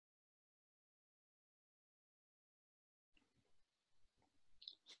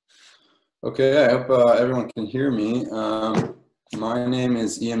Okay, I hope everyone can hear me. My name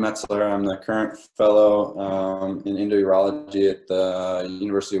is Ian Metzler. I'm the current fellow in endourology at the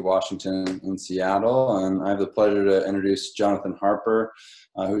University of Washington in Seattle, and I have the pleasure to introduce Jonathan Harper,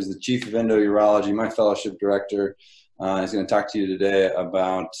 who's the chief of endourology, my fellowship director. He's going to talk to you today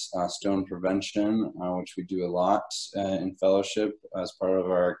about stone prevention, which we do a lot in fellowship as part of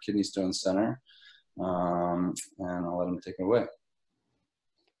our Kidney Stone Center, and I'll let him take it away.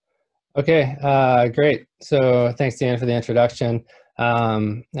 Okay, great. So thanks, Dan, for the introduction.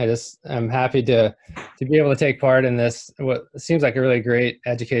 I'm happy to be able to take part in this, what seems like a really great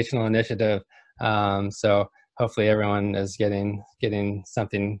educational initiative. So hopefully everyone is getting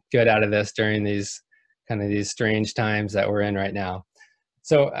something good out of this during these strange times that we're in right now.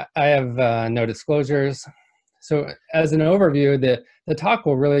 So I have no disclosures. So as an overview, the talk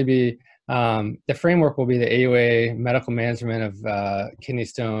will really be, the framework will be the AUA medical management of kidney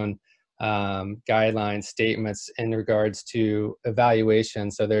stone guideline statements in regards to evaluation.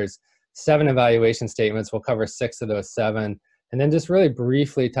 So there's 7 evaluation statements. We'll cover 6 of those 7, and then just really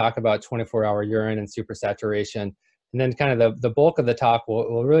briefly talk about 24-hour urine and supersaturation. And then kind of the bulk of the talk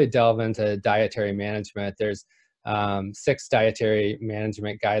will really delve into dietary management. There's 6 dietary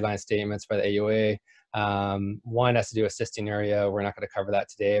management guideline statements by the AUA. One has to do with cystinuria. We're not going to cover that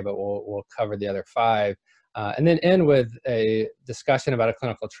today, but we'll cover the other 5. And then end with a discussion about a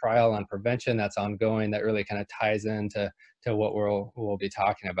clinical trial on prevention that's ongoing that really kind of ties into what we'll be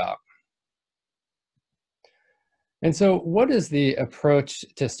talking about. And so what is the approach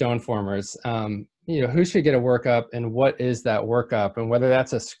to stone formers? Who should get a workup and what is that workup, and whether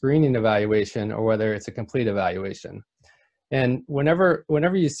that's a screening evaluation or whether it's a complete evaluation. And whenever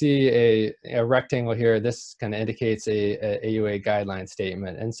you see a rectangle here, this kind of indicates a AUA guideline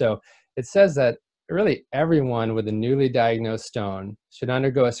statement. And so it says that really everyone with a newly diagnosed stone should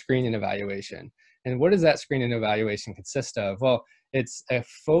undergo a screening evaluation. And what does that screening evaluation consist of? Well, it's a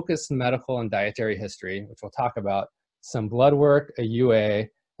focused medical and dietary history, which we'll talk about, some blood work, a UA,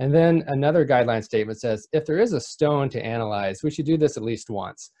 and then another guideline statement says, if there is a stone to analyze, we should do this at least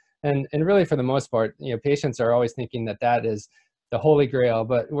once. And really, for the most part, patients are always thinking that that is the holy grail,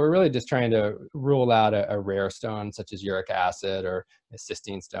 but we're really just trying to rule out a rare stone such as uric acid or a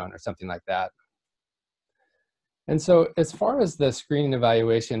cystine stone or something like that. And so as far as the screening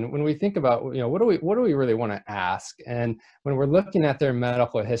evaluation, when we think about, what do we really want to ask? And when we're looking at their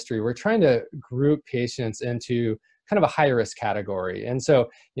medical history, we're trying to group patients into kind of a high risk category. And so,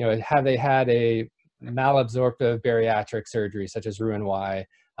 have they had a malabsorptive bariatric surgery such as Roux-en-Y?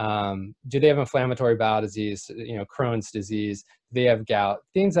 Do they have inflammatory bowel disease, Crohn's disease? Do they have gout?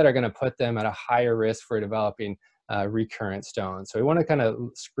 Things that are going to put them at a higher risk for developing recurrent stones. So we want to kind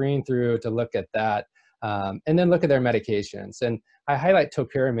of screen through to look at that. And then look at their medications. And I highlight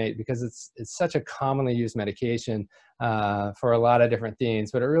topiramate because it's such a commonly used medication for a lot of different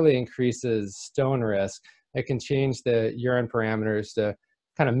things, but it really increases stone risk. It can change the urine parameters to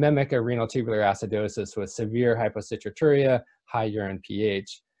kind of mimic a renal tubular acidosis with severe hypocitraturia, high urine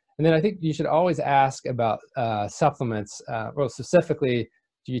pH. And then I think you should always ask about supplements. Well, specifically,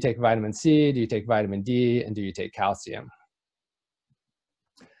 do you take vitamin C, do you take vitamin D, and do you take calcium?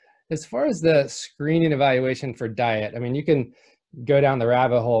 As far as the screening evaluation for diet, I mean, you can go down the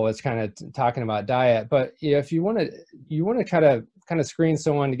rabbit hole. It's kind of talking about diet, but if you want to kind of screen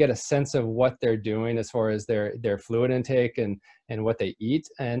someone to get a sense of what they're doing as far as their fluid intake and what they eat,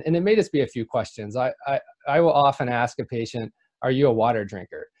 and it may just be a few questions. I will often ask a patient, "Are you a water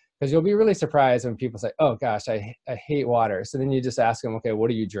drinker?" Because you'll be really surprised when people say, "Oh gosh, I hate water." So then you just ask them, "Okay, what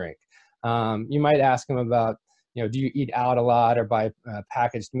do you drink?" You might ask them about, do you eat out a lot or buy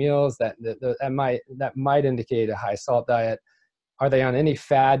packaged meals? That might indicate a high salt diet. Are they on any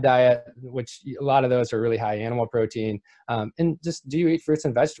fad diet, which a lot of those are really high animal protein? And just, do you eat fruits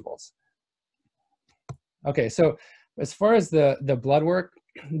and vegetables? Okay, so as far as the blood work,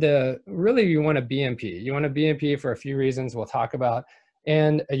 really you want a BMP. You want a BMP for a few reasons we'll talk about,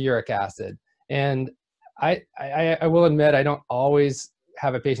 and a uric acid. And I will admit, I don't always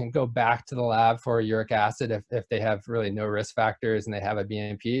have a patient go back to the lab for a uric acid if they have really no risk factors and they have a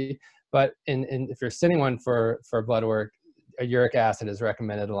BMP. But if you're sending one for blood work, a uric acid is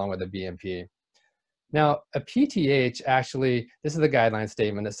recommended along with a BMP. Now, a PTH, actually, this is the guideline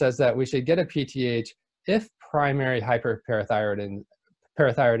statement. It says that we should get a PTH if primary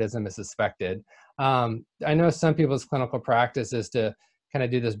hyperparathyroidism is suspected. I know some people's clinical practice is to kind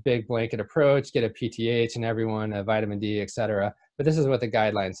of do this big blanket approach, get a PTH in everyone, a vitamin D, et cetera. But this is what the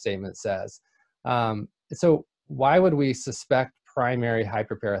guideline statement says. So why would we suspect primary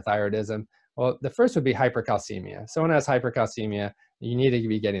hyperparathyroidism? Well, the first would be hypercalcemia. Someone has hypercalcemia, you need to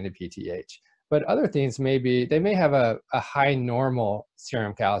be getting the PTH. But other things may be, they may have a high normal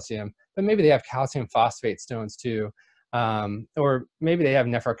serum calcium, but maybe they have calcium phosphate stones too. Or maybe they have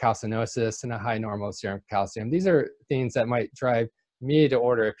nephrocalcinosis and a high normal serum calcium. These are things that might drive me to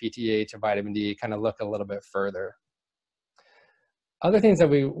order a PTH, a vitamin D, kind of look a little bit further. Other things that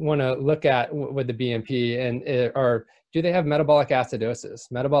we want to look at with the BMP are, do they have metabolic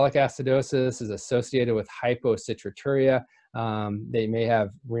acidosis? Metabolic acidosis is associated with hypocitraturia. They may have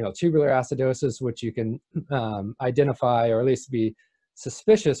renal tubular acidosis, which you can identify or at least be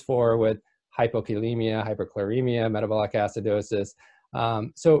suspicious for with hypokalemia, hyperchloremia, metabolic acidosis.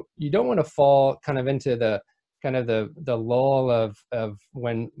 So you don't want to fall kind of into the lull of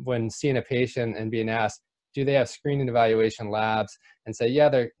when seeing a patient and being asked, do they have screening evaluation labs, and say, yeah,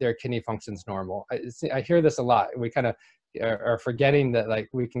 their kidney function's normal. I hear this a lot. We kind of are forgetting that, like,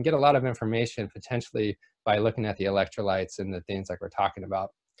 we can get a lot of information potentially by looking at the electrolytes and the things like we're talking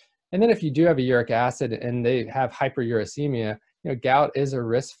about. And then if you do have a uric acid and they have hyperuricemia, gout is a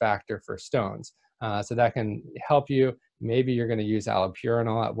risk factor for stones. So that can help you. Maybe you're going to use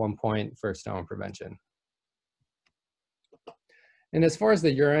allopurinol at one point for stone prevention. And as far as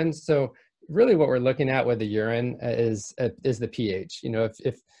the urine, so really what we're looking at with the urine is the pH.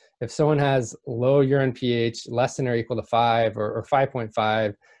 If someone has low urine pH, less than or equal to 5 or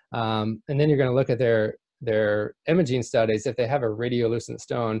 5.5, and then you're going to look at their imaging studies. If they have a radiolucent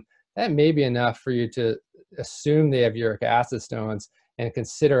stone, that may be enough for you to assume they have uric acid stones and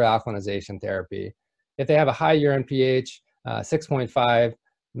consider alkalinization therapy. If they have a high urine pH, 6.5,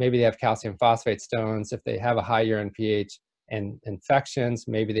 maybe they have calcium phosphate stones. If they have a high urine pH and infections,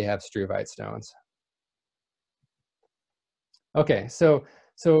 maybe they have struvite stones. Okay, so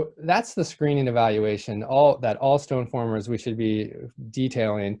that's the screening evaluation, all stone formers we should be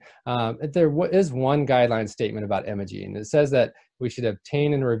detailing. There is one guideline statement about imaging. It says that we should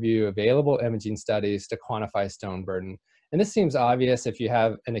obtain and review available imaging studies to quantify stone burden. And this seems obvious if you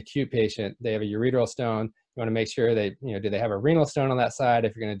have an acute patient, they have a ureteral stone, you want to make sure they, do they have a renal stone on that side?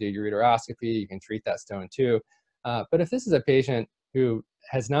 If you're going to do ureteroscopy, you can treat that stone too. But if this is a patient who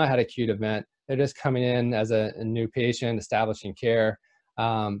has not had acute event, they're just coming in as a new patient, establishing care,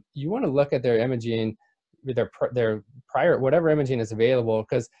 you want to look at their imaging, their prior, whatever imaging is available,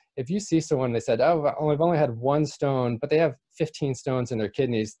 because if you see someone, they said, oh, I've only had one stone, but they have 15 stones in their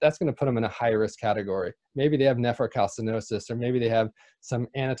kidneys, that's going to put them in a high risk category. Maybe they have nephrocalcinosis, or maybe they have some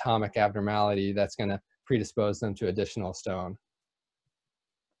anatomic abnormality that's going to predispose them to additional stone.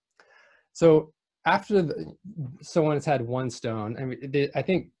 So after someone has had one stone, I mean, I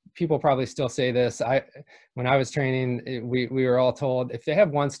think people probably still say this. When I was training, we were all told if they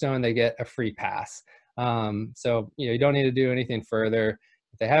have one stone, they get a free pass. So you don't need to do anything further.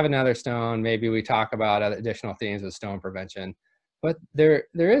 If they have another stone, maybe we talk about additional things with stone prevention. But there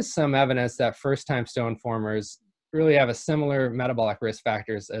is some evidence that first-time stone formers really have a similar metabolic risk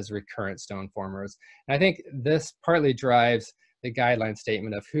factors as recurrent stone formers. And I think this partly drives the guideline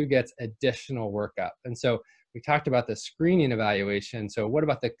statement of who gets additional workup. And so we talked about the screening evaluation. So what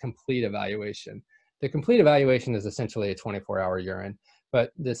about the complete evaluation? The complete evaluation is essentially a 24-hour urine,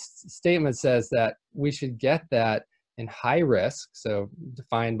 but this statement says that we should get that in high risk, so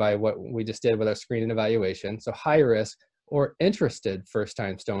defined by what we just did with our screening evaluation, so high risk or interested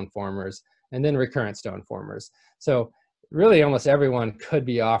first-time stone formers, and then recurrent stone formers. So really almost everyone could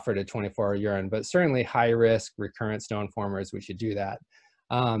be offered a 24-hour urine, but certainly high risk recurrent stone formers, we should do that.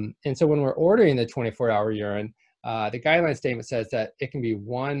 And so when we're ordering the 24-hour urine, the guideline statement says that it can be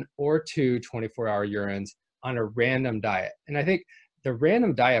 1 or 2 24-hour urines on a random diet. And I think the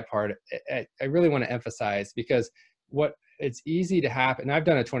random diet part, I really want to emphasize, because it's easy to happen. And I've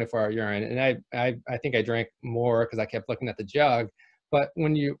done a 24-hour urine, and I think I drank more because I kept looking at the jug. But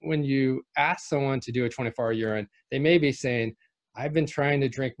when you ask someone to do a 24-hour urine, they may be saying, I've been trying to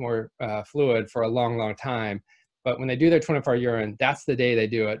drink more fluid for a long, long time. But when they do their 24-hour urine, that's the day they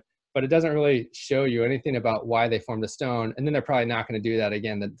do it. But it doesn't really show you anything about why they formed a stone. And then they're probably not going to do that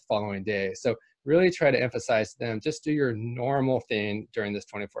again the following day. So really try to emphasize to them, just do your normal thing during this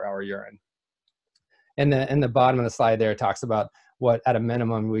 24-hour urine. And the bottom of the slide there talks about what at a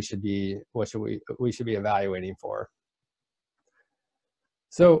minimum we should be evaluating for.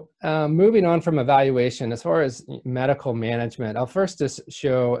 So moving on from evaluation, as far as medical management, I'll first just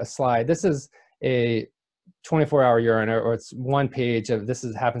show a slide. This is a 24-hour urine, or it's one page of,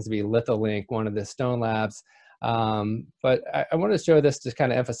 happens to be Litholink, one of the stone labs. But I want to show this to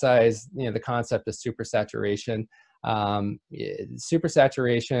kind of emphasize, the concept of supersaturation.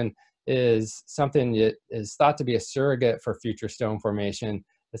 Supersaturation is something that is thought to be a surrogate for future stone formation.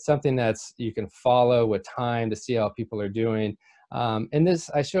 It's something that's you can follow with time to see how people are doing. And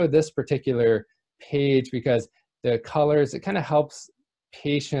I showed this particular page because the colors, it kind of helps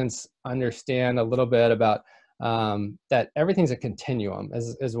patients understand a little bit about that everything's a continuum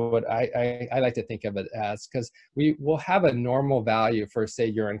is what I like to think of it as, because we will have a normal value for, say,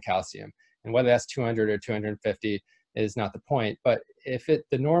 urine calcium, and whether that's 200 or 250 is not the point. But if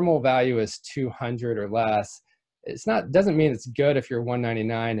the normal value is 200 or less, doesn't mean it's good if you're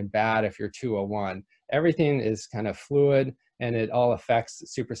 199 and bad if you're 201. Everything is kind of fluid, and it all affects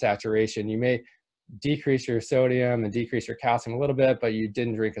supersaturation. You may decrease your sodium and decrease your calcium a little bit, but you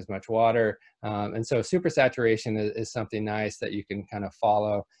didn't drink as much water. And so supersaturation is something nice that you can kind of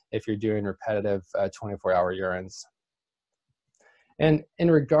follow if you're doing repetitive 24-hour urines. And in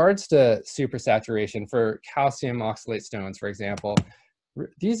regards to supersaturation for calcium oxalate stones, for example,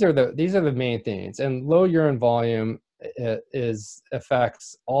 these are the main things. And low urine volume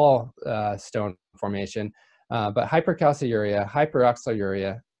affects all stone formation, but hypercalciuria,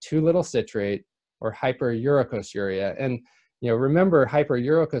 hyperoxaluria, too little citrate, or hyperuricosuria. And remember,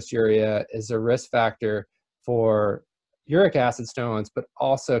 hyperuricosuria is a risk factor for uric acid stones, but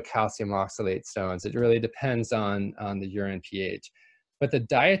also calcium oxalate stones. It really depends on the urine pH. But the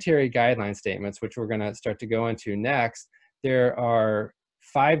dietary guideline statements, which we're going to start to go into next, there are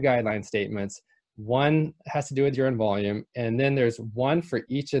 5 guideline statements. One has to do with urine volume, and then there's one for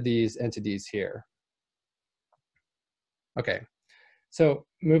each of these entities here. Okay, so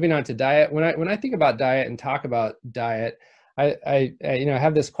moving on to diet. When I think about diet and talk about diet, I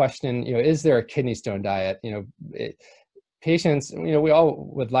have this question, is there a kidney stone diet? Patients, we all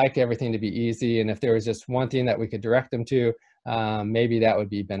would like everything to be easy, and if there was just one thing that we could direct them to, maybe that would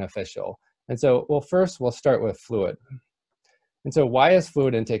be beneficial. And so, first we'll start with fluid. And so why is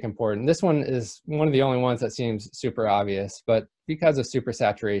fluid intake important? This one is one of the only ones that seems super obvious, but because of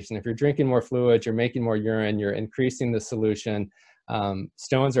supersaturation, if you're drinking more fluid, you're making more urine, you're increasing the solution.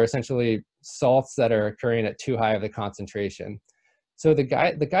 Stones are essentially salts that are occurring at too high of the concentration. So the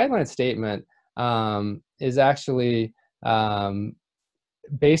guideline statement is actually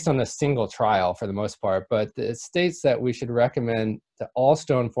based on a single trial for the most part, but it states that we should recommend to all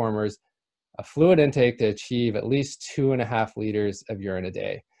stone formers a fluid intake to achieve at least 2.5 liters of urine a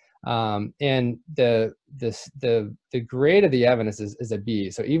day. And the grade of the evidence is a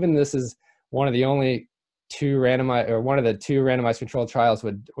B. So even this is one of the only two randomized controlled trials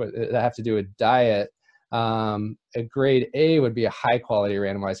that have to do with diet. A grade A would be a high quality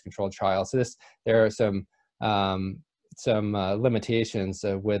randomized controlled trial. So there are some limitations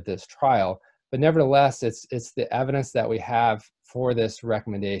with this trial, but nevertheless, it's the evidence that we have for this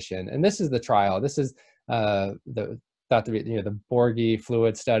recommendation. And this is the trial. This is thought to be the Borghi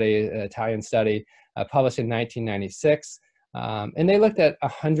fluid study, Italian study, published in 1996. And they looked at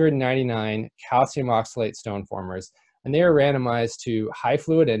 199 calcium oxalate stone formers, and they were randomized to high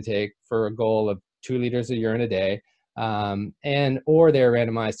fluid intake for a goal of 2 liters of urine a day, or they're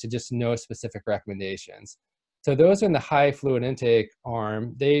randomized to just no specific recommendations. So those in the high fluid intake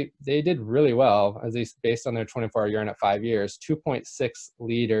arm, they did really well, at least based on their 24-hour urine at 5 years, 2.6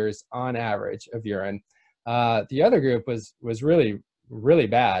 liters on average of urine. The other group was really, really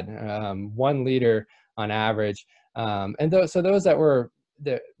bad, 1 liter on average. And those that were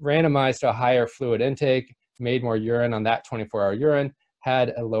randomized to a higher fluid intake, made more urine on that 24-hour urine,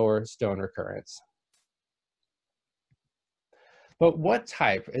 had a lower stone recurrence. But what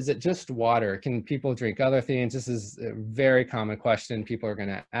type? Is it just water? Can people drink other things? This is a very common question people are going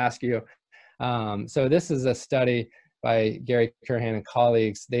to ask you. So this is a study by Gary Curhan and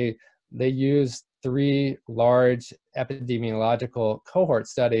colleagues. They used 3 large epidemiological cohort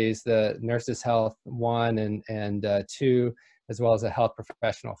studies, the Nurses Health 1 and 2, as well as the health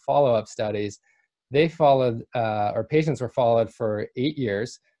professional follow-up studies. They followed, or patients were followed for 8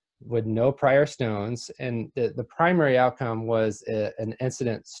 years with no prior stones, and the primary outcome was an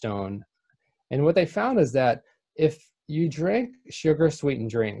incident stone. And what they found is that if you drank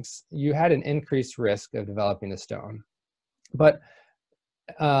sugar-sweetened drinks, you had an increased risk of developing a stone. But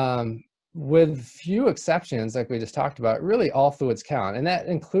with few exceptions, like we just talked about, really all fluids count, and that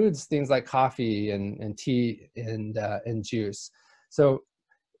includes things like coffee and tea and juice. So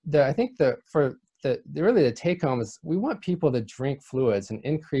I think really the take home is we want people to drink fluids and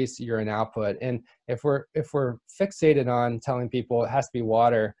increase urine output. And if we're fixated on telling people it has to be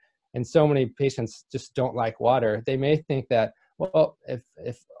water, and so many patients just don't like water, they may think that, well,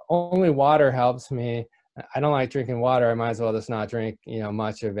 if only water helps me, I don't like drinking water, I might as well just not drink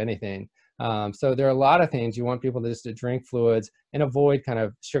much of anything. So there are a lot of things you want people to drink fluids and avoid kind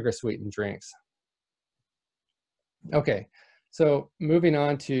of sugar sweetened drinks. Okay, So moving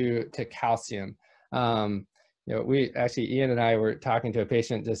on to calcium. We actually, Ian and I were talking to a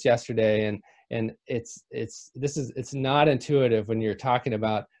patient just yesterday, and it's not intuitive when you're talking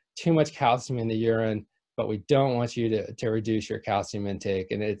about too much calcium in the urine, but we don't want you to reduce your calcium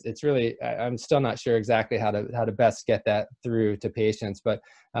intake. And it's really, I'm still not sure exactly how to best get that through to patients, but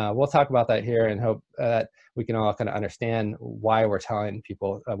we'll talk about that here and hope that we can all kind of understand why we're telling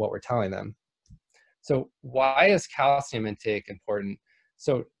people what we're telling them. So why is calcium intake important?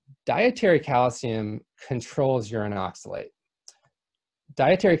 So dietary calcium controls urine oxalate.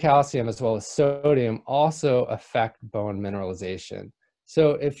 Dietary calcium as well as sodium also affect bone mineralization.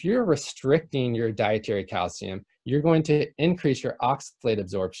 So if you're restricting your dietary calcium, you're going to increase your oxalate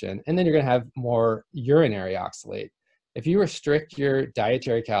absorption, and then you're going to have more urinary oxalate. If you restrict your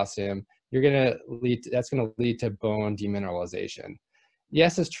dietary calcium, that's going to lead to bone demineralization.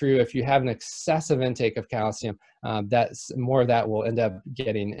 Yes, it's true. If you have an excessive intake of calcium, that's more of that will end up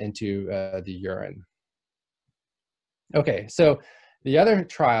getting into the urine. Okay, so the other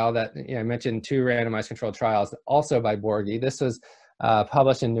trial that I mentioned, 2 randomized controlled trials, also by Borghi. This was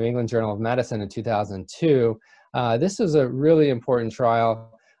published in New England Journal of Medicine in 2002. This was a really important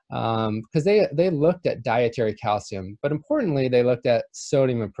trial because they looked at dietary calcium, but importantly, they looked at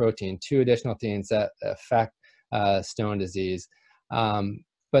sodium and protein, 2 additional things that affect stone disease.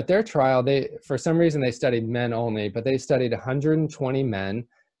 But their trial, for some reason, they studied men only, but they studied 120 men.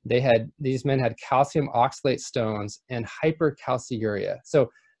 These men had calcium oxalate stones and hypercalciuria. So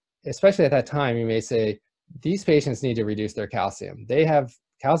especially at that time, you may say, these patients need to reduce their calcium. They have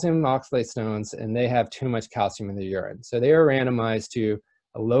calcium oxalate stones and they have too much calcium in the urine. So they were randomized to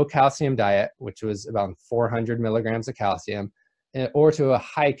a low calcium diet, which was about 400 milligrams of calcium, or to a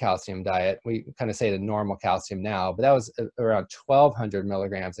high calcium diet. We kind of say the normal calcium now, but that was around 1,200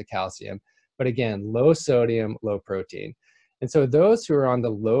 milligrams of calcium. But again, low sodium, low protein. And so those who are on the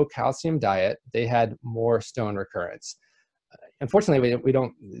low calcium diet, they had more stone recurrence. Unfortunately, we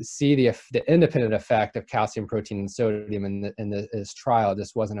don't see the independent effect of calcium, protein, and sodium in this trial.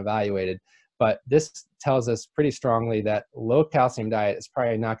 Just wasn't evaluated. But this tells us pretty strongly that low calcium diet is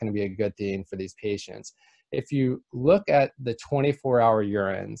probably not going to be a good thing for these patients. If you look at the 24-hour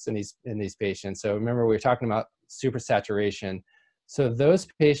urines in these patients, so remember we were talking about supersaturation. So those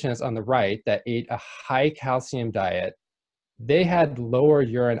patients on the right that ate a high calcium diet, they had lower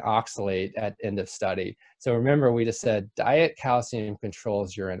urine oxalate at end of study. So remember, we just said diet calcium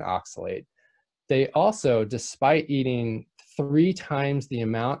controls urine oxalate. They also, despite eating 3 times the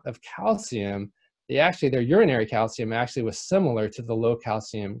amount of calcium, their urinary calcium actually was similar to the low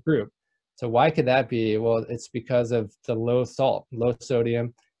calcium group. So why could that be? Well, it's because of the low salt, low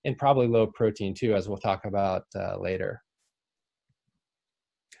sodium, and probably low protein too, as we'll talk about later.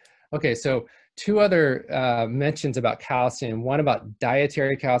 Okay, so 2 other mentions about calcium, one about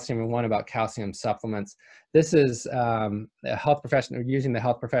dietary calcium and one about calcium supplements. This is a health professional using the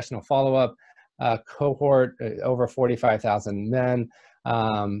health professional follow-up cohort, over 45,000 men,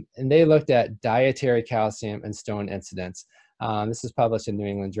 and they looked at dietary calcium and stone incidence. This is published in New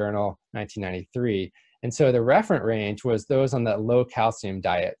England Journal, 1993. And so the reference range was those on the low calcium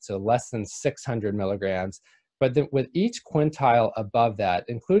diet, so less than 600 milligrams. But with each quintile above that,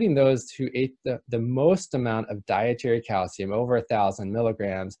 including those who ate the most amount of dietary calcium, over 1,000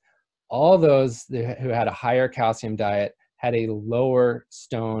 milligrams, all those who had a higher calcium diet had a lower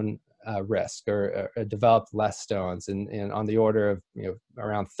stone risk, or developed less stones, and on the order of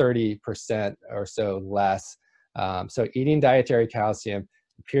around 30% or so less. So eating dietary calcium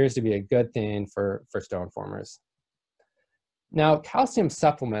appears to be a good thing for stone formers. Now, calcium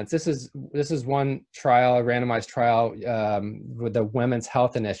supplements, this is one trial, a randomized trial with the Women's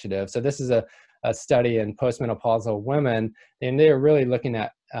Health Initiative. So this is a study in postmenopausal women, and they are really looking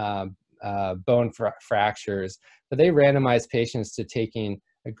at bone fractures. But they randomized patients to taking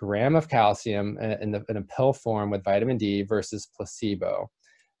a gram of calcium in a pill form with vitamin D versus placebo.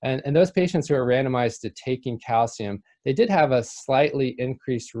 And those patients who are randomized to taking calcium, they did have a slightly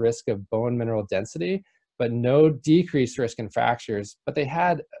increased risk of bone mineral density, but no decreased risk in fractures. But they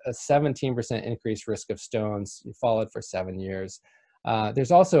had a 17% increased risk of stones, followed for 7 years.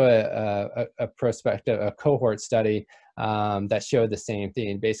 There's also a prospective, a cohort study that showed the same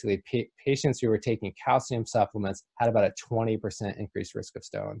thing. Basically, patients who were taking calcium supplements had about a 20% increased risk of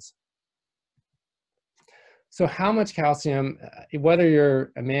stones. So how much calcium, whether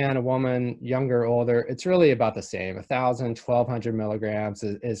you're a man, a woman, younger, older, it's really about the same. 1,000, 1,200 milligrams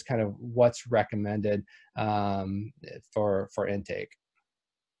is kind of what's recommended for intake.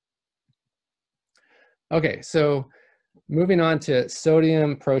 Okay, so moving on to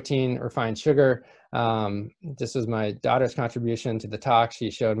sodium, protein, refined sugar. This was my daughter's contribution to the talk.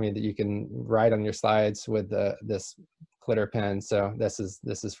 She showed me that you can write on your slides with this glitter pen. So this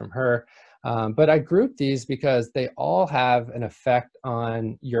is from her. But I grouped these because they all have an effect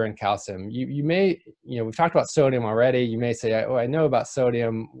on urine calcium. You may, we've talked about sodium already. You may say, oh, I know about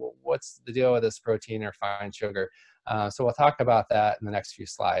sodium. What's the deal with this protein or fine sugar? So we'll talk about that in the next few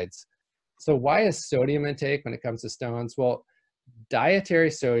slides. So why is sodium intake when it comes to stones? Well,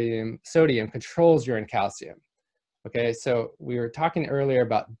 dietary sodium controls urine calcium. Okay, so we were talking earlier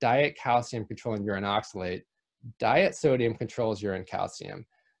about diet calcium controlling urine oxalate. Diet sodium controls urine calcium.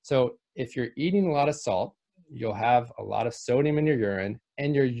 So if you're eating a lot of salt, you'll have a lot of sodium in your urine,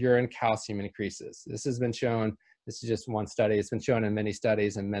 and your urine calcium increases. This has been shown. This is just one study. It's been shown in many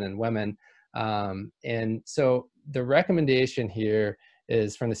studies in men and women. And so the recommendation here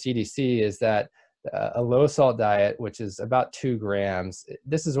is from the CDC is that a low salt diet, which is about 2 grams,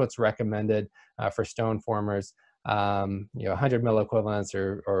 this is what's recommended for stone formers. 100 milliequivalents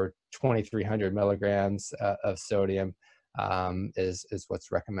or 2,300 milligrams of sodium is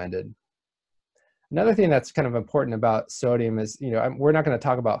what's recommended. Another thing that's kind of important about sodium is, we're not going to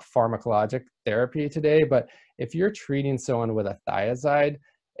talk about pharmacologic therapy today, but if you're treating someone with a thiazide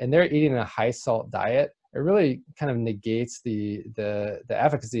and they're eating a high salt diet, it really kind of negates the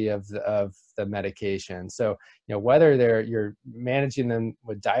efficacy of the medication. So, whether you're managing them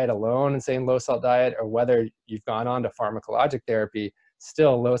with diet alone and saying low salt diet, or whether you've gone on to pharmacologic therapy,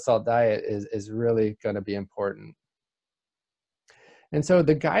 still low salt diet is really going to be important. And so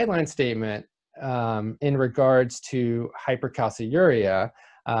the guideline statement in regards to hypercalciuria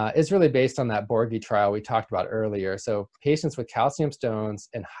is really based on that Borghi trial we talked about earlier. So patients with calcium stones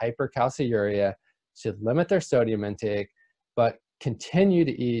and hypercalciuria should limit their sodium intake, but continue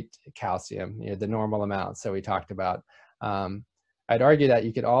to eat calcium, the normal amounts that we talked about. I'd argue that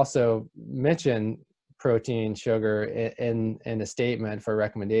you could also mention protein, sugar in a statement for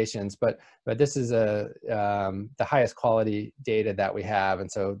recommendations, but this is the highest quality data that we have, and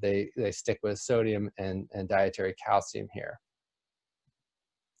so they stick with sodium and dietary calcium here.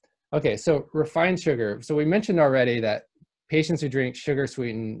 Okay, so refined sugar. So we mentioned already that patients who drink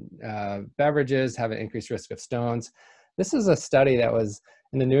sugar-sweetened beverages have an increased risk of stones. This is a study that was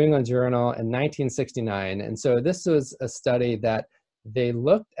in the New England Journal in 1969. And so this was a study that they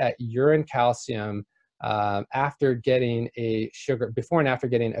looked at urine calcium after getting before and after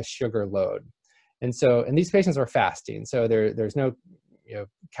getting a sugar load. And these patients were fasting. So there's no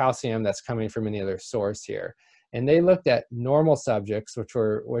calcium that's coming from any other source here. And they looked at normal subjects, which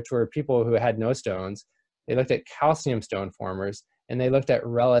were people who had no stones. They looked at calcium stone formers, and they looked at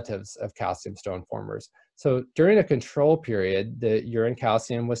relatives of calcium stone formers. So during a control period, the urine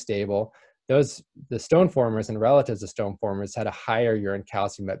calcium was stable. The stone formers and relatives of stone formers had a higher urine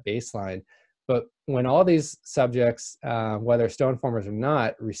calcium at baseline. But when all these subjects, whether stone formers or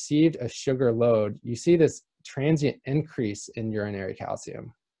not, received a sugar load, you see this transient increase in urinary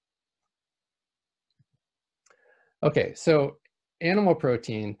calcium. Okay, so animal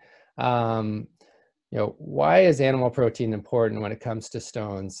protein. Why is animal protein important when it comes to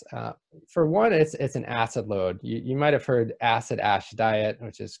stones? For one, it's an acid load. You might have heard acid-ASH diet,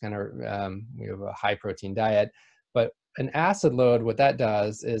 which is kind of, we have a high protein diet, but an acid load, what that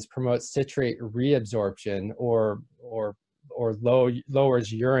does is promote citrate reabsorption or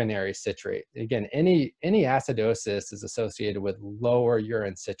lowers urinary citrate. Again, any acidosis is associated with lower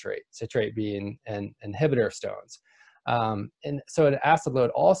urine citrate being an inhibitor of stones. And so an acid load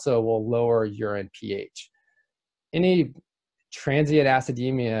also will lower urine pH. Any transient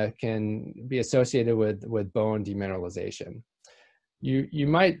acidemia can be associated with bone demineralization. You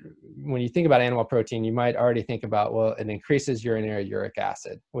might, when you think about animal protein, you might already think about, well, it increases urinary uric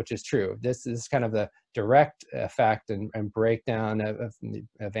acid, which is true. This is kind of the direct effect and breakdown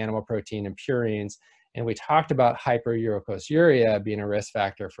of animal protein and purines. And we talked about hyperuricosuria being a risk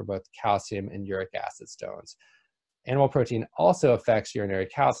factor for both calcium and uric acid stones. Animal protein also affects urinary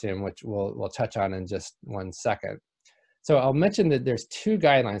calcium, which we'll touch on in just 1 second. So I'll mention that there's 2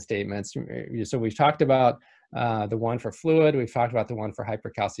 guideline statements. So we've talked about the one for fluid. We've talked about the one for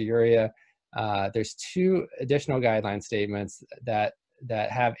hypercalciuria. There's 2 additional guideline statements that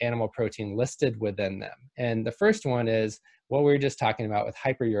have animal protein listed within them. And the first one is what we were just talking about with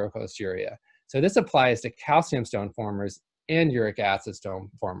hyperuricosuria. So this applies to calcium stone formers and uric acid stone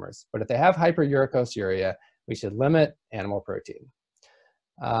formers. But if they have hyperuricosuria, we should limit animal protein.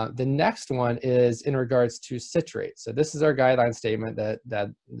 The next one is in regards to citrate. So this is our guideline statement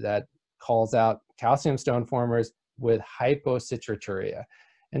that calls out calcium stone formers with hypocitraturia.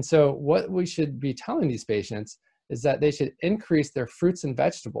 And so what we should be telling these patients is that they should increase their fruits and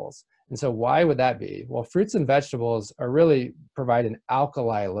vegetables. And so why would that be? Well, fruits and vegetables are really provide an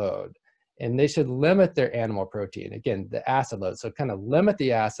alkali load, and they should limit their animal protein. Again, the acid load. So kind of limit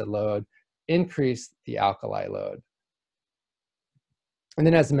the acid load, increase the alkali load. And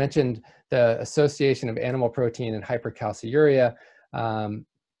then as mentioned, the association of animal protein and hypercalciuria,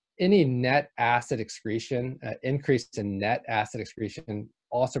 any net acid excretion, increase in net acid excretion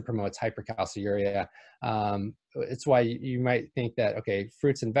also promotes hypercalciuria. It's why you might think that, okay,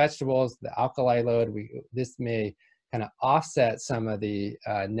 fruits and vegetables, the alkali load, this may kind of offset some of the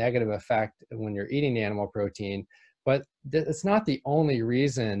negative effect when you're eating animal protein, but it's not the only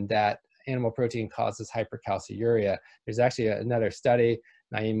reason that animal protein causes hypercalciuria. There's actually another study,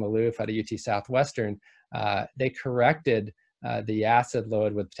 Naeem Malouf out of UT Southwestern. They corrected the acid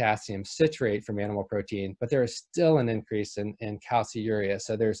load with potassium citrate from animal protein, but there is still an increase in calciuria.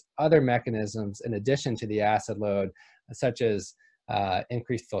 So there's other mechanisms in addition to the acid load, such as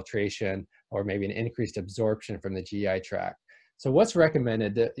increased filtration or maybe an increased absorption from the GI tract. So what's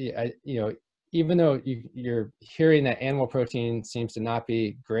recommended, even though you're hearing that animal protein seems to not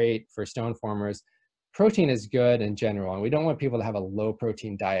be great for stone formers, protein is good in general, and we don't want people to have a low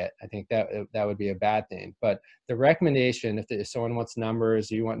protein diet. I think that would be a bad thing. But the recommendation, if someone wants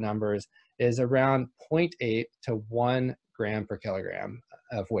numbers, you want numbers, is around 0.8 to 1 gram per kilogram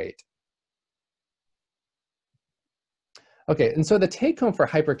of weight. Okay, and so the take home for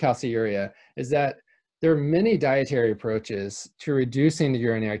hypercalciuria is that there are many dietary approaches to reducing the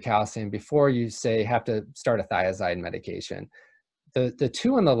urinary calcium before you, say, have to start a thiazide medication. The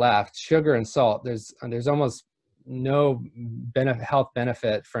two on the left, sugar and salt, there's almost no health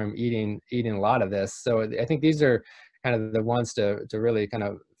benefit from eating a lot of this. So I think these are kind of the ones to really kind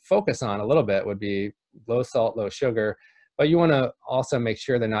of focus on a little bit, would be low salt, low sugar. But you want to also make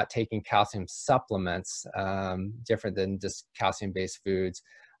sure they're not taking calcium supplements, different than just calcium-based foods.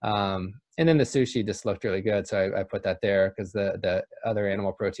 And then the sushi just looked really good, so I put that there because the other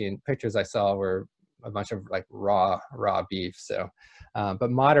animal protein pictures I saw were a bunch of like raw beef. So,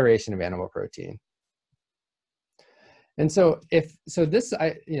 but moderation of animal protein. And so this,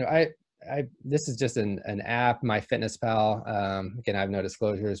 this is just an app, MyFitnessPal. Again, I have no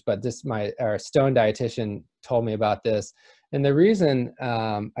disclosures, but our Stone dietitian told me about this. And the reason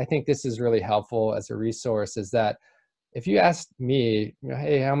I think this is really helpful as a resource is that if you asked me,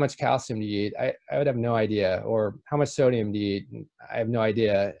 hey, how much calcium do you eat? I would have no idea. Or how much sodium do you eat? I have no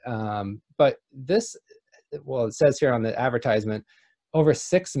idea. But this, well, it says here on the advertisement, over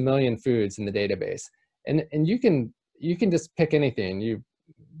 6 million foods in the database. And you can just pick anything. You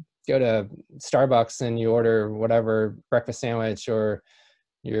go to Starbucks and you order whatever breakfast sandwich, or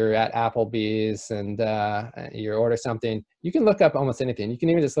you're at Applebee's and you order something, you can look up almost anything. You can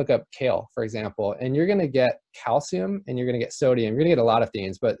even just look up kale, for example, and you're going to get calcium and you're going to get sodium. You're going to get a lot of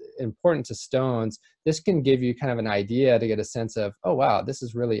things, but important to stones, this can give you kind of an idea to get a sense of, oh, wow, this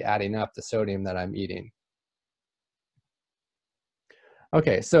is really adding up the sodium that I'm eating.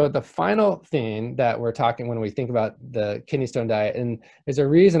 Okay, so the final thing that we're talking when we think about the kidney stone diet, and there's a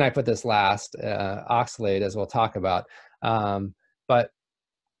reason I put this last, oxalate, as we'll talk about. But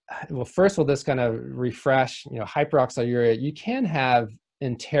well, first we'll just kind of refresh, hyperoxaluria. You can have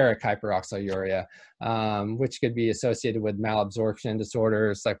enteric hyperoxaluria, which could be associated with malabsorption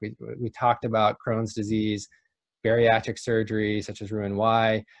disorders, like we talked about, Crohn's disease, bariatric surgery, such as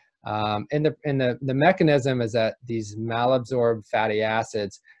Roux-en-Y. And the mechanism is that these malabsorbed fatty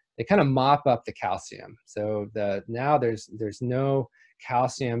acids, they kind of mop up the calcium. So now there's no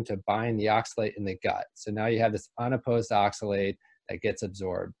calcium to bind the oxalate in the gut. So now you have this unopposed oxalate that gets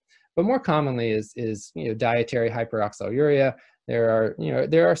absorbed. But more commonly is dietary hyperoxaluria.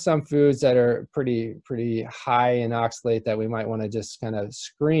 There are some foods that are pretty high in oxalate that we might want to just kind of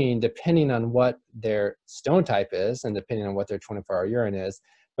screen depending on what their stone type is and depending on what their 24-hour urine is.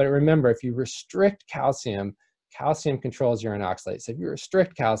 But remember, if you restrict calcium, calcium controls urine oxalate. So if you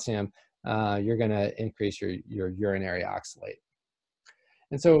restrict calcium, you're going to increase your urinary oxalate.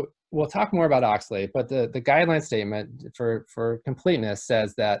 And so we'll talk more about oxalate, but the guideline statement for completeness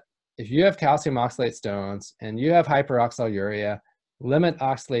says that if you have calcium oxalate stones and you have hyperoxaluria, limit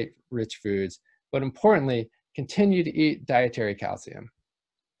oxalate-rich foods, but importantly, continue to eat dietary calcium.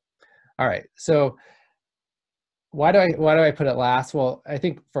 All right, so why do I put it last? Well, I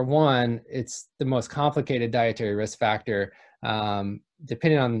think for one, it's the most complicated dietary risk factor.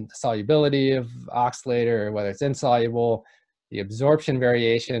 Depending on the solubility of oxalate or whether it's insoluble, the absorption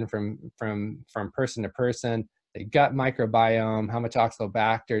variation from person to person, the gut microbiome, how much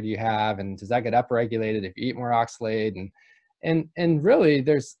oxalobacter do you have, and does that get upregulated if you eat more oxalate? And really,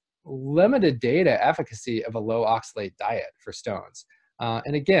 there's limited data efficacy of a low oxalate diet for stones.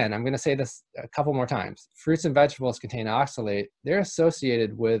 And again, I'm going to say this a couple more times. Fruits and vegetables contain oxalate. They're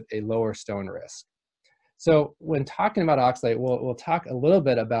associated with a lower stone risk. So when talking about oxalate, we'll talk a little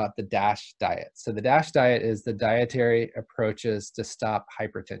bit about the DASH diet. So the DASH diet is the dietary approaches to stop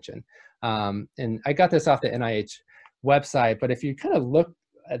hypertension. And I got this off the NIH website, but if you kind of look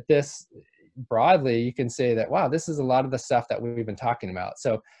at this broadly, you can say that, wow, this is a lot of the stuff that we've been talking about.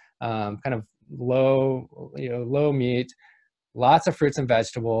 So kind of low meat, lots of fruits and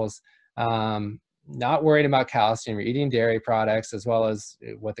vegetables, not worrying about calcium. You're eating dairy products as well as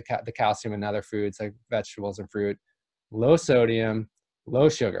what the calcium in other foods like vegetables and fruit, low sodium, low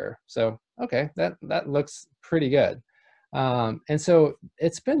sugar. So, okay, that looks pretty good. And so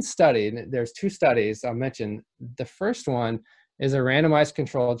it's been studied. There's 2 studies I'll mention. The first one is a randomized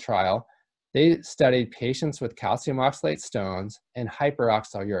controlled trial. They studied patients with calcium oxalate stones and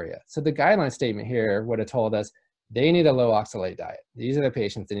hyperoxaluria. So the guideline statement here would have told us they need a low oxalate diet. These are the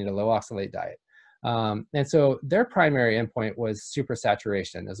patients that need a low oxalate diet. And so their primary endpoint was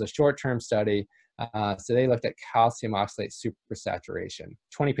supersaturation. It was a short-term study. So they looked at calcium oxalate supersaturation,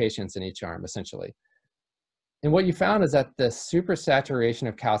 20 patients in each arm, essentially. And what you found is that the supersaturation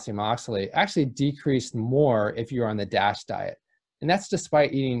of calcium oxalate actually decreased more if you were on the DASH diet. And that's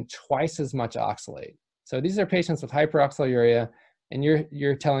despite eating twice as much oxalate. So these are patients with hyperoxaluria, and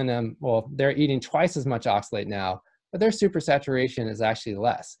you're telling them, well, they're eating twice as much oxalate now, but their supersaturation is actually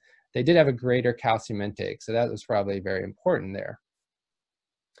less. They did have a greater calcium intake, so that was probably very important there.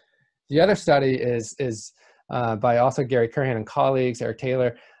 The other study is by also Gary Curhan and colleagues, Eric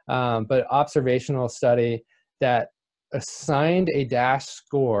Taylor, but observational study that assigned a DASH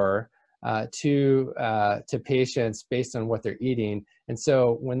score to patients based on what they're eating. And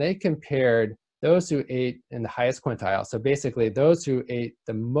so when they compared those who ate in the highest quintile, so basically those who ate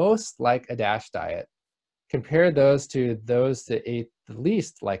the most like a DASH diet, compare those to those that ate the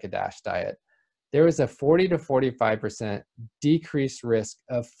least like a DASH diet, there was a 40 to 45% decreased risk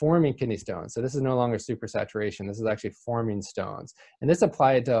of forming kidney stones. So this is no longer supersaturation, this is actually forming stones. And this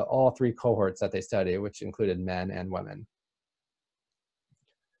applied to all 3 cohorts that they studied, which included men and women.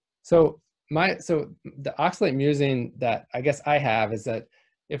 So the oxalate musing that I guess I have is that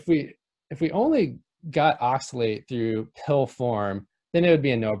if we only got oxalate through pill form, then it would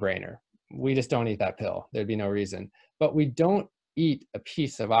be a no-brainer. We just don't eat that pill. There'd be no reason. But we don't eat a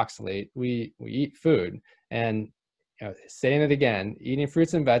piece of oxalate. We eat food. And saying it again, eating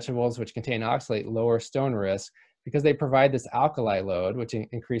fruits and vegetables which contain oxalate lower stone risk because they provide this alkali load, which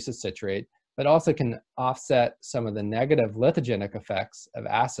increases citrate, but also can offset some of the negative lithogenic effects of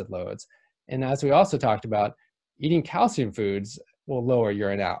acid loads. And as we also talked about, eating calcium foods will lower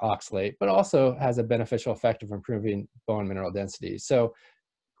urine oxalate, but also has a beneficial effect of improving bone mineral density. So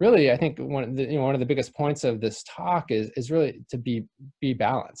really, I think one of the biggest points of this talk is really to be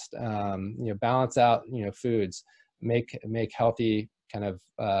balanced. Balance out foods, make healthy kind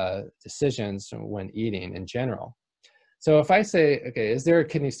of decisions when eating in general. So if I say, okay, is there a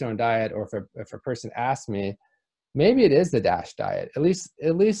kidney stone diet, or if a person asks me, maybe it is the DASH diet. At least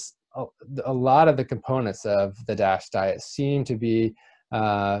a lot of the components of the DASH diet seem to be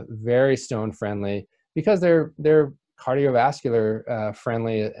very stone friendly because they're cardiovascular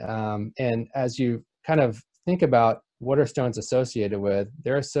friendly. And as you kind of think about what are stones associated with,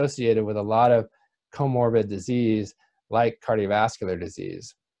 they're associated with a lot of comorbid disease like cardiovascular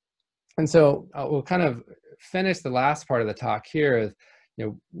disease. And so we'll kind of finish the last part of the talk here with,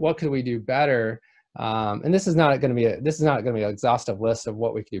 what could we do better? And this is not going to be an exhaustive list of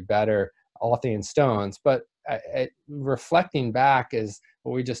what we could do better, all things stones, but reflecting back is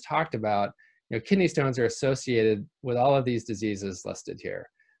what we just talked about. Kidney stones are associated with all of these diseases listed here.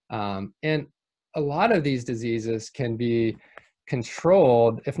 And a lot of these diseases can be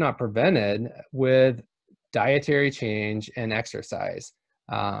controlled, if not prevented, with dietary change and exercise.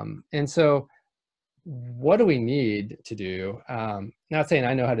 And so what do we need to do? Not saying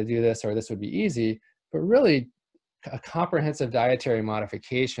I know how to do this or this would be easy, but really a comprehensive dietary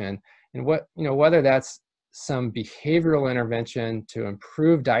modification, and whether that's some behavioral intervention to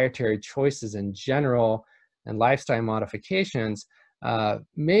improve dietary choices in general and lifestyle modifications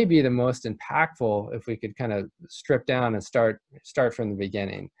may be the most impactful if we could kind of strip down and start from the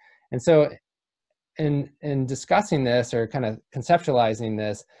beginning. And so in discussing this or kind of conceptualizing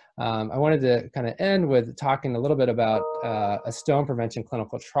this, I wanted to kind of end with talking a little bit about a stone prevention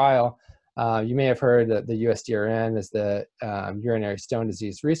clinical trial. You may have heard that the USDRN is the Urinary Stone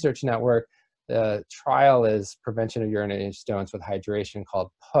Disease Research Network. The trial is prevention of urinary stones with hydration, called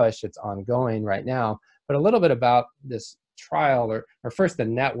PUSH. It's ongoing right now. But a little bit about this trial, or first the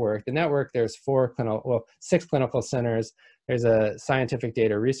network. The network, there's 6 clinical centers There's a Scientific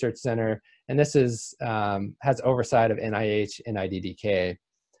Data Research Center, and this is has oversight of NIH and IDDK.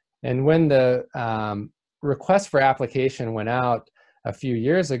 And when the request for application went out a few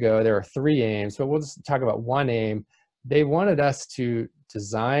years ago, there were 3 aims, but we'll just talk about one aim. They wanted us to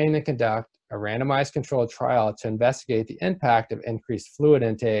design and conduct a randomized controlled trial to investigate the impact of increased fluid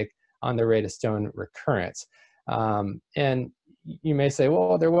intake on the rate of stone recurrence. And you may say,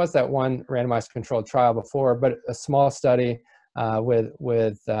 well, there was that one randomized controlled trial before, but a small study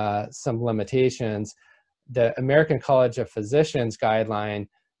with some limitations. The American College of Physicians guideline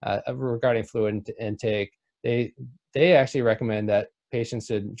regarding fluid intake, they actually recommend that patients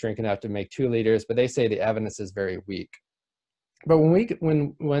should drink enough to make 2 liters, but they say the evidence is very weak. But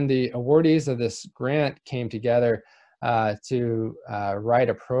when the awardees of this grant came together to write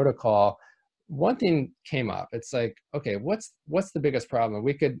a protocol, one thing came up. It's like, okay, what's the biggest problem?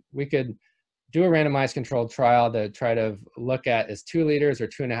 We could do a randomized controlled trial to try to look at, is 2 liters or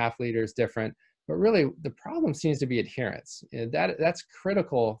 2.5 liters different? But really, the problem seems to be adherence. That's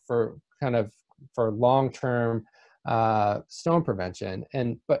critical for long-term stone prevention.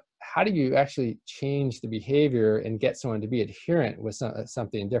 But how do you actually change the behavior and get someone to be adherent with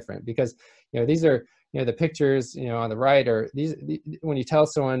something different? Because these are the pictures on the right, or these when you tell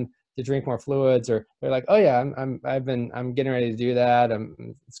someone to drink more fluids, or they're like, oh yeah, I'm getting ready to do that.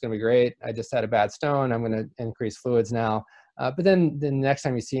 It's gonna be great. I just had a bad stone. I'm gonna increase fluids now. But then the next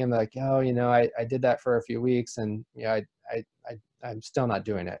time you see them, they're like, oh, I did that for a few weeks, and I'm still not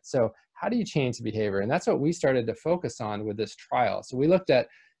doing it. So how do you change the behavior? And that's what we started to focus on with this trial. So we looked at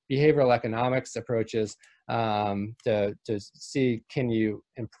behavioral economics approaches to see, can you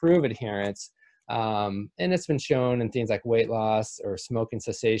improve adherence? And it's been shown in things like weight loss or smoking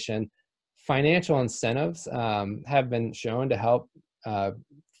cessation. Financial incentives have been shown to help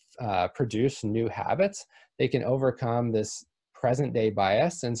produce new habits. They can overcome this present day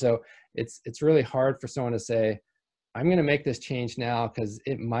bias. And so it's really hard for someone to say, I'm going to make this change now because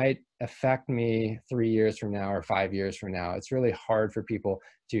it might affect me 3 years from now or 5 years from now. It's really hard for people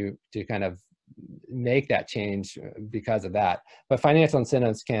to kind of make that change because of that. But financial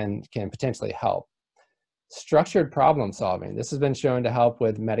incentives can potentially help. Structured problem solving. This has been shown to help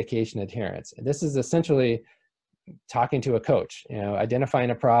with medication adherence. And this is essentially talking to a coach,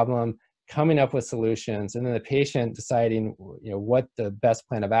 identifying a problem, coming up with solutions, and then the patient deciding, what the best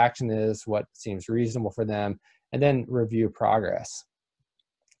plan of action is, what seems reasonable for them, and then review progress.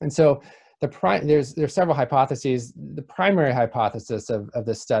 And so there's several hypotheses. The primary hypothesis of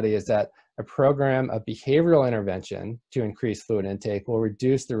this study is that a program of behavioral intervention to increase fluid intake will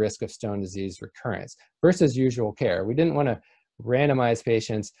reduce the risk of stone disease recurrence versus usual care. We didn't want to randomize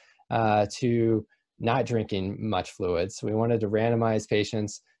patients to not drinking much fluids. We wanted to randomize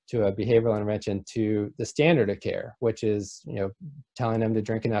patients to a behavioral intervention to the standard of care, which is telling them to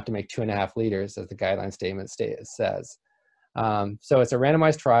drink enough to make 2.5 liters, as the guideline statement says. So it's a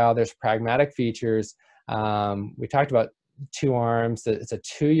randomized trial. There's pragmatic features. We talked about 2 arms. It's a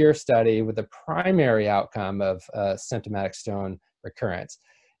 2-year study with the primary outcome of symptomatic stone recurrence.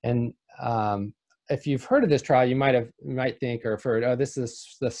 And if you've heard of this trial, you might think or have heard, oh, this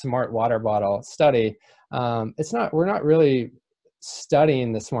is the smart water bottle study. It's not. We're not really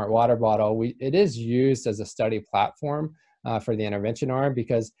studying the smart water bottle. It is used as a study platform for the intervention arm,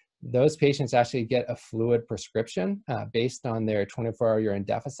 because those patients actually get a fluid prescription based on their 24-hour urine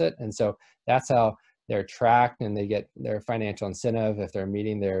deficit. And so that's how they're tracked, and they get their financial incentive if they're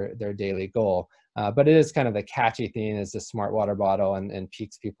meeting their daily goal. But it is kind of the catchy thing, is the smart water bottle, and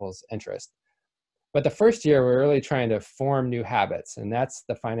piques people's interest. But the first year, we're really trying to form new habits, and that's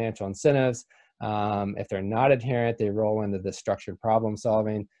the financial incentives. If they're not adherent, they roll into the structured problem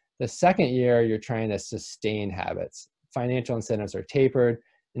solving. The second year, you're trying to sustain habits. Financial incentives are tapered,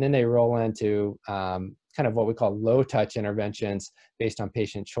 and then they roll into kind of what we call low touch interventions based on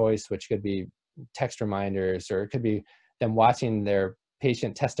patient choice, which could be text reminders, or it could be them watching their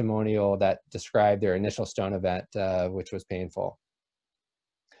patient testimonial that described their initial stone event, which was painful.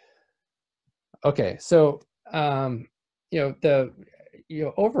 Okay, so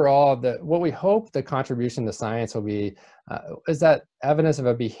overall, what we hope the contribution to science will be is that evidence of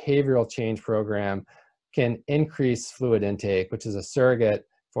a behavioral change program can increase fluid intake, which is a surrogate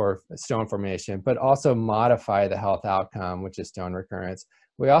for stone formation, but also modify the health outcome, which is stone recurrence.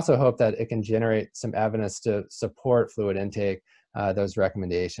 We also hope that it can generate some evidence to support fluid intake, those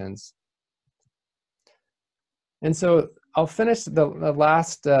recommendations. And so I'll finish the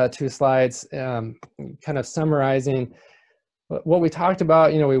last 2 slides kind of summarizing What we talked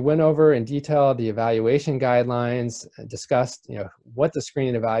about, we went over in detail the evaluation guidelines, discussed, what the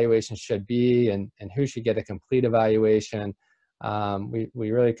screening evaluation should be and who should get a complete evaluation. We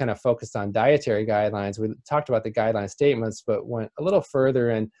really kind of focused on dietary guidelines. We talked about the guideline statements, but went a little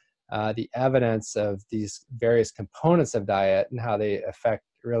further in the evidence of these various components of diet and how they affect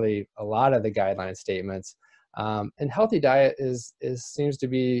really a lot of the guideline statements. And healthy diet seems to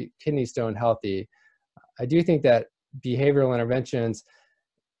be kidney stone healthy. I do think that behavioral interventions,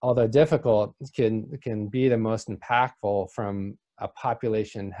 although difficult, can be the most impactful from a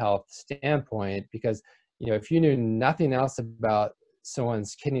population health standpoint, because if you knew nothing else about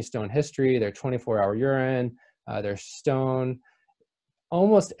someone's kidney stone history, their 24-hour urine, their stone,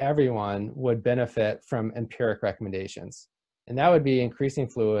 almost everyone would benefit from empiric recommendations. And that would be increasing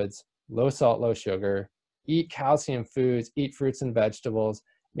fluids, low salt, low sugar, eat calcium foods, eat fruits and vegetables,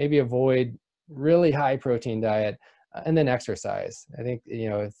 maybe avoid really high protein diet, and then exercise. I think,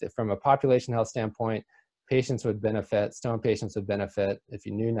 from a population health standpoint, patients would benefit, stone patients would benefit if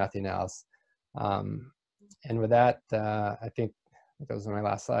you knew nothing else. And with that, I think those are my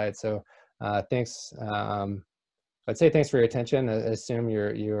last slides. So thanks. I'd say thanks for your attention. I assume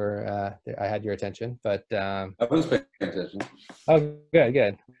I had your attention, but I was paying attention. Oh,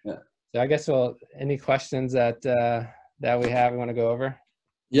 good. Yeah. So I guess any questions that we want to go over?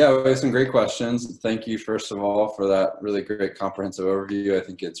 Yeah, we have some great questions. Thank you, first of all, for that really great comprehensive overview. I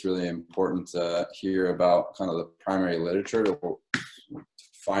think it's really important to hear about kind of the primary literature to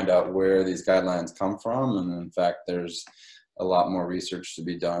find out where these guidelines come from. And in fact, there's a lot more research to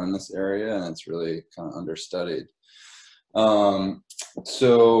be done in this area, and it's really kind of understudied.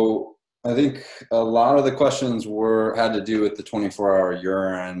 So I think a lot of the questions had to do with the 24-hour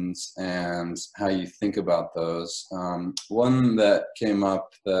urines and how you think about those. One that came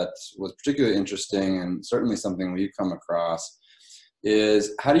up that was particularly interesting, and certainly something we've come across,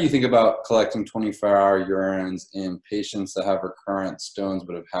 is how do you think about collecting 24-hour urines in patients that have recurrent stones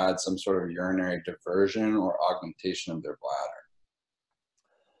but have had some sort of urinary diversion or augmentation of their bladder?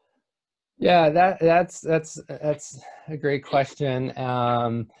 Yeah, that's a great question. I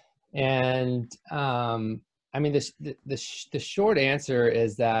mean, the short answer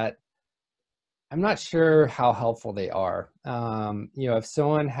is that I'm not sure how helpful they are. If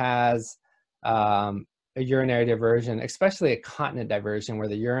someone has a urinary diversion, especially a continent diversion, where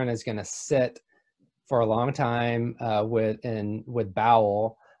the urine is going to sit for a long time with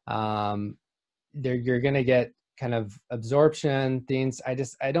bowel, you're going to get kind of absorption things. I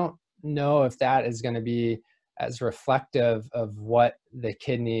don't know if that is going to be as reflective of what the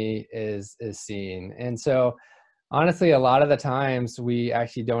kidney is seeing. And so honestly, a lot of the times we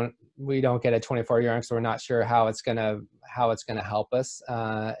actually don't get a 24 urine, so we're not sure how it's going to help us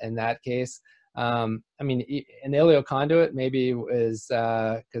in that case. I mean, an ileal conduit maybe is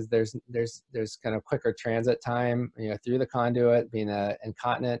because there's kind of quicker transit time, through the conduit, being an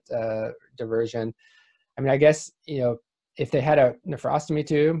incontinent diversion. I mean, I guess, if they had a nephrostomy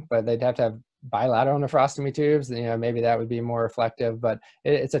tube, but they'd have to have bilateral nephrostomy tubes, maybe that would be more reflective, but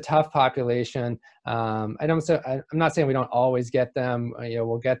it's a tough population. I'm not saying we don't always get them,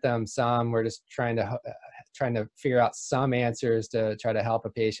 we'll get them some. We're just trying to figure out some answers to try to help a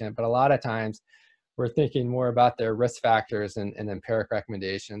patient. But a lot of times we're thinking more about their risk factors and empiric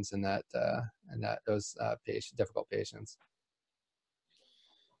recommendations and those difficult patients.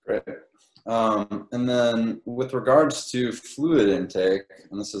 Great. And then with regards to fluid intake,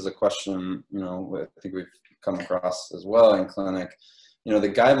 and this is a question, I think we've come across as well in clinic, the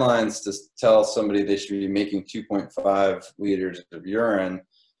guidelines to tell somebody they should be making 2.5 liters of urine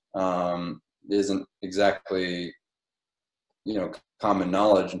isn't exactly, common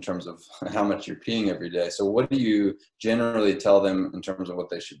knowledge in terms of how much you're peeing every day. So what do you generally tell them in terms of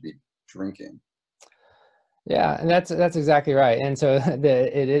what they should be drinking? Yeah, and that's exactly right. And so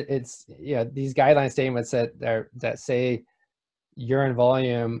it's these guideline statements that say urine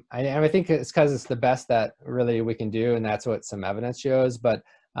volume. I think it's because it's the best that really we can do, and that's what some evidence shows. But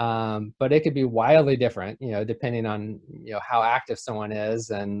it could be wildly different, depending on how active someone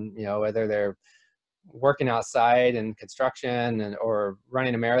is, and whether they're working outside in construction or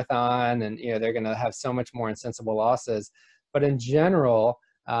running a marathon, and they're going to have so much more insensible losses. But in general,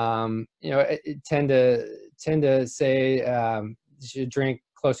 tend to say you should drink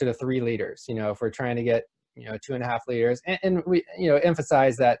closer to 3 liters. If we're trying to get 2.5 liters, and we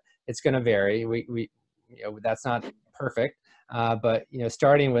emphasize that it's going to vary. We that's not perfect, but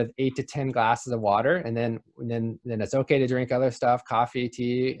starting with 8 to 10 glasses of water, and then it's okay to drink other stuff, coffee,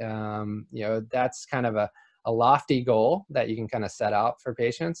 tea. That's kind of a lofty goal that you can kind of set out for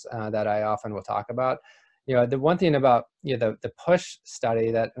patients that I often will talk about. the one thing about, the push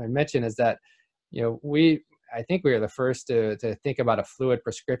study that I mentioned is that, I think we were the first to think about a fluid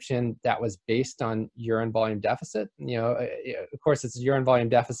prescription that was based on urine volume deficit. Of course, it's a urine volume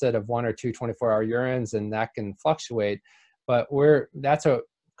deficit of 1 or 2 24-hour urines, and that can fluctuate. But that's a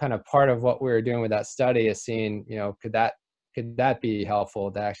kind of part of what we were doing with that study, is seeing, could that be helpful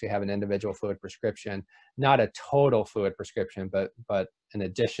to actually have an individual fluid prescription, not a total fluid prescription, but an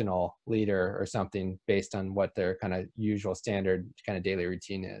additional liter or something based on what their kind of usual standard kind of daily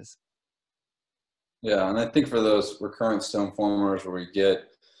routine is. Yeah, and I think for those recurrent stone formers where we get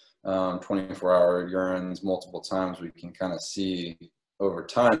 24-hour urines multiple times, we can kind of see over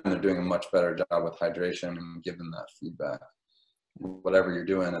time they're doing a much better job with hydration and giving that feedback. Whatever you're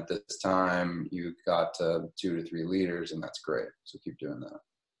doing at this time, you got to 2 to 3 liters, and that's great. So keep doing that.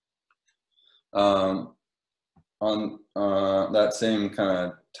 On that same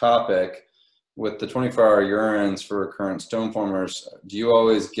kind of topic, with the 24-hour urines for recurrent stone formers, do you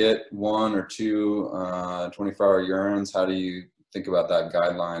always get 1 or 2 24-hour urines? How do you think about that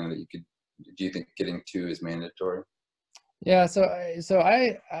guideline that do you think getting 2 is mandatory? Yeah, so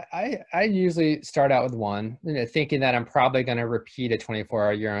I usually start out with 1, thinking that I'm probably going to repeat a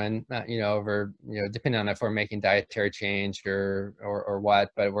 24-hour urine, over, depending on if we're making dietary change or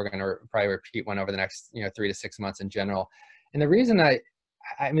what, but we're going to probably repeat 1 over the next, 3 to 6 months in general. And the reason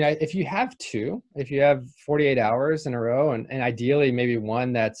if you have 2, if you have 48 hours in a row, and ideally maybe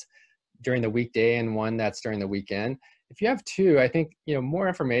 1 that's during the weekday and 1 that's during the weekend, if you have 2, I think, more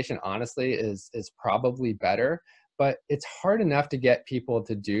information, honestly, is probably better. But it's hard enough to get people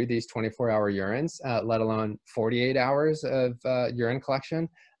to do these 24-hour urines, let alone 48 hours of urine collection.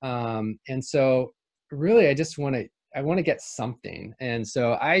 And so really, I want to get something. And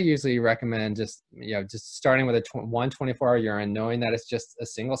so I usually recommend just starting with one 24-hour urine, knowing that it's just a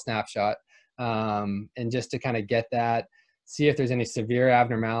single snapshot, and just to kind of get that, see if there's any severe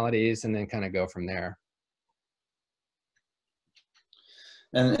abnormalities, and then kind of go from there.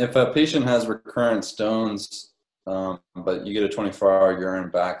 And if a patient has recurrent stones, but you get a 24-hour urine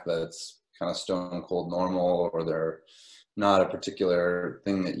back that's kind of stone cold normal, or they're not a particular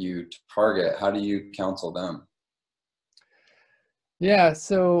thing that you target, how do you counsel them? Yeah,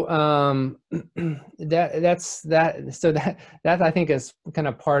 so that I think is kind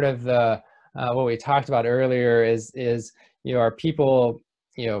of part of the what we talked about earlier is are people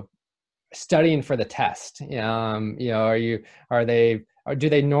studying for the test? Or do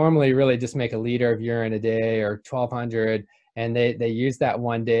they normally really just make a liter of urine a day or 1,200, and they use that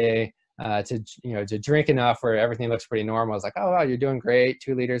one day to drink enough where everything looks pretty normal? It's like, oh wow, you're doing great,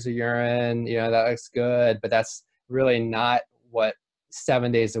 2 liters of urine, that looks good, but that's really not what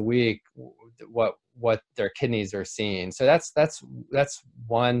 7 days a week what their kidneys are seeing. So that's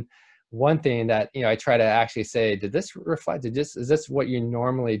one thing that I try to actually say, did this reflect, is this what you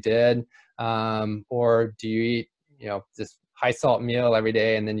normally did, or do you eat this high salt meal every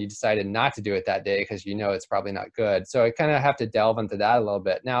day and then you decided not to do it that day because it's probably not good? So I kind of have to delve into that a little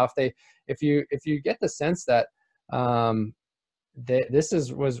bit. Now if you get the sense that this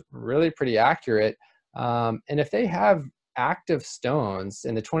was really pretty accurate, and if they have active stones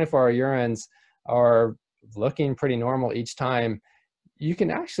and the 24-hour urines are looking pretty normal each time, you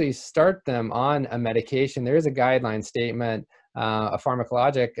can actually start them on a medication. There is a guideline statement, a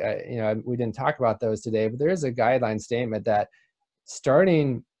pharmacologic, we didn't talk about those today, but there is a guideline statement that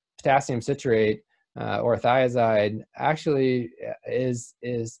starting potassium citrate or thiazide actually is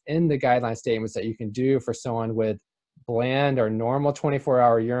in the guideline statements that you can do for someone with bland or normal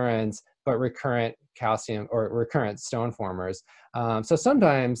 24-hour urines, but recurrent calcium or recurrent stone formers. So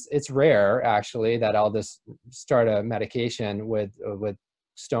sometimes it's rare, actually, that I'll just start a medication with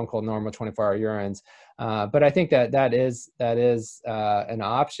stone cold normal 24-hour urines. But I think that is an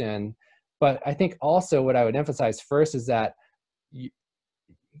option. But I think also what I would emphasize first is that you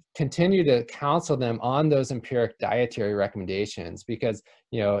continue to counsel them on those empiric dietary recommendations, because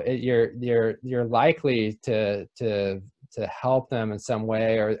you're likely to help them in some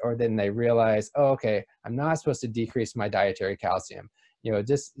way, or then they realize, oh, okay, I'm not supposed to decrease my dietary calcium.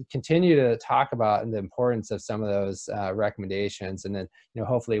 Just continue to talk about the importance of some of those recommendations, and then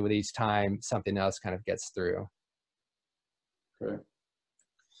hopefully with each time something else kind of gets through. Great.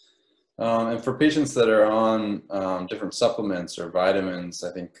 And for patients that are on different supplements or vitamins,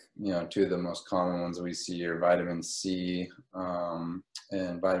 I think 2 of the most common ones we see are vitamin C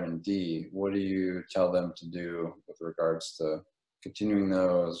and vitamin D. What do you tell them to do with regards to continuing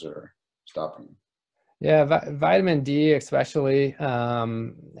those or stopping them? Yeah, vitamin D especially.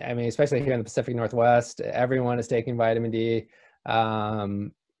 Especially here in the Pacific Northwest, everyone is taking vitamin D.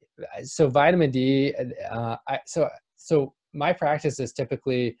 So vitamin D, so my practice is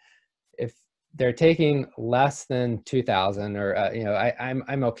typically if they're taking less than 2,000 or,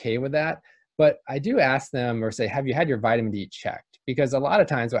 I'm okay with that. But I do ask them or say, have you had your vitamin D checked? Because a lot of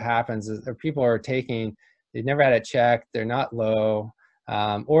times what happens is people are taking, they've never had it checked, they're not low,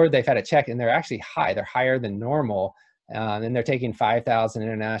 or they've had it checked and they're actually high, they're higher than normal, and they're taking 5,000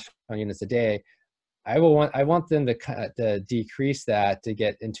 international units a day. I want them to decrease that to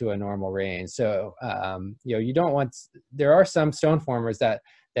get into a normal range. So you don't want. There are some stone formers that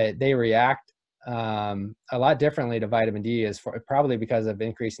they react a lot differently to vitamin D, probably because of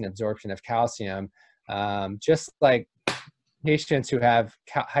increasing absorption of calcium. Just like patients who have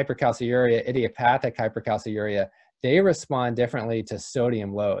hypercalciuria, idiopathic hypercalciuria, they respond differently to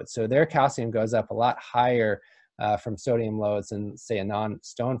sodium load. So their calcium goes up a lot higher from sodium loads than, say, a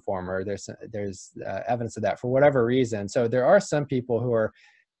non-stone former. There's evidence of that for whatever reason. So there are some people who are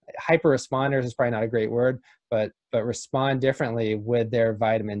hyper responders, is probably not a great word, but respond differently with their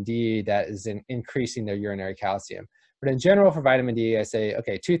vitamin D that is increasing their urinary calcium. But in general, for vitamin D, I say,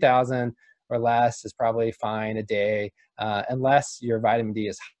 okay, 2,000 or less is probably fine a day, unless your vitamin D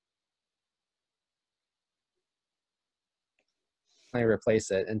is high,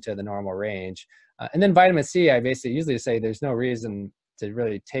 replace it into the normal range. And then vitamin C, I basically usually say there's no reason to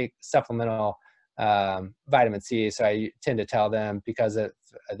really take supplemental vitamin C. So I tend to tell them, because of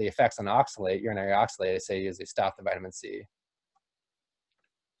the effects on oxalate, urinary oxalate, I say usually stop the vitamin C.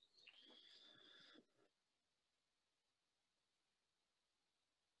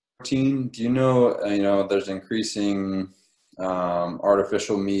 Protein, do you know, there's increasing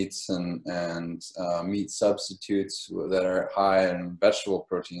artificial meats and meat substitutes that are high in vegetable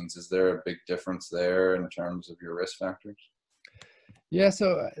proteins. Is there a big difference there in terms of your risk factors? Yeah,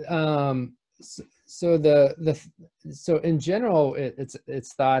 so so in general,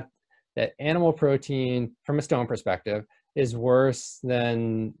 it's thought that animal protein, from a stone perspective, is worse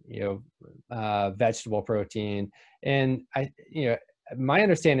than vegetable protein, and my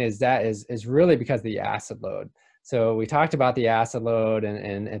understanding is that is really because of the acid load. So we talked about the acid load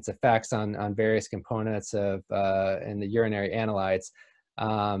and its effects on various components of in the urinary analytes.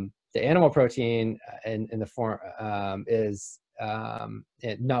 The animal protein in the form is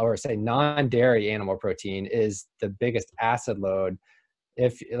non-dairy animal protein is the biggest acid load.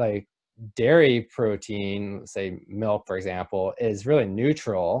 If like dairy protein, say milk, for example, is really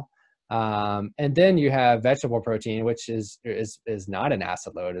neutral. And then you have vegetable protein, which is not an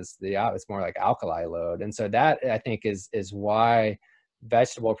acid load. It's more like alkali load. And so that, I think, is why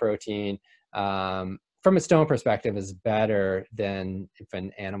vegetable protein, from a stone perspective, is better than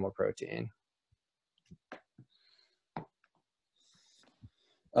an animal protein.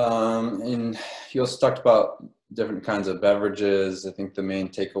 And you also talked about different kinds of beverages. I think the main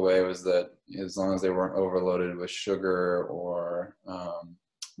takeaway was that as long as they weren't overloaded with sugar, or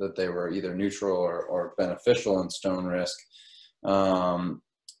that they were either neutral or beneficial in stone risk.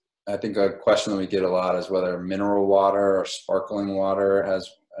 I think a question that we get a lot is whether mineral water or sparkling water has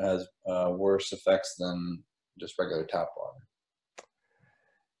worse effects than just regular tap water.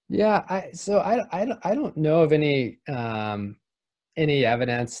 Yeah, I don't know of any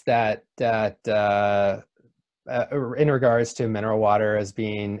evidence that in regards to mineral water as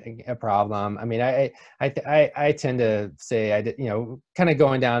being a problem. I mean, I tend to say, kind of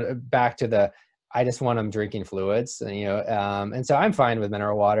going down back to I just want them drinking fluids, and so I'm fine with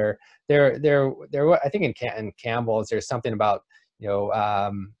mineral water. I think in Campbell's there's something about,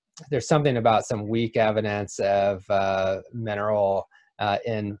 there's something about some weak evidence of mineral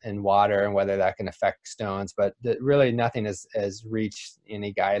in water and whether that can affect stones, but really nothing has reached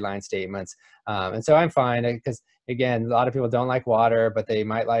any guideline statements. And so I'm fine, because again, a lot of people don't like water, but they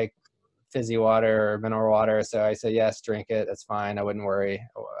might like fizzy water or mineral water. So I say, yes, drink it. That's fine. I wouldn't worry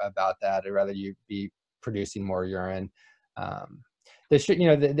about that. I'd rather you be producing more urine. The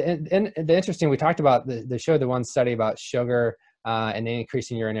interesting, we talked about the show, the one study about sugar and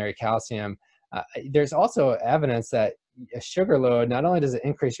increasing urinary calcium. There's also evidence that a sugar load, not only does it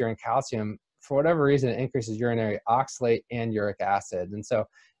increase urine calcium, for whatever reason, it increases urinary oxalate and uric acid. And so,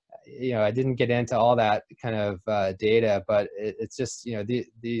 I didn't get into all that kind of data, but it's just,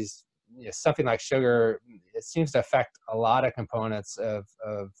 these something like sugar, it seems to affect a lot of components of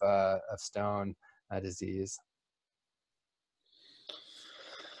stone disease.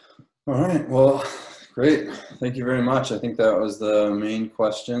 All right. Well, great. Thank you very much. I think that was the main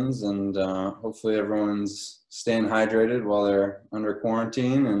questions, and hopefully everyone's staying hydrated while they're under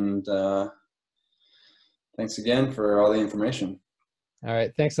quarantine. And thanks again for all the information. All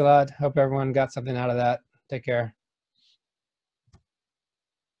right. Thanks a lot. Hope everyone got something out of that. Take care.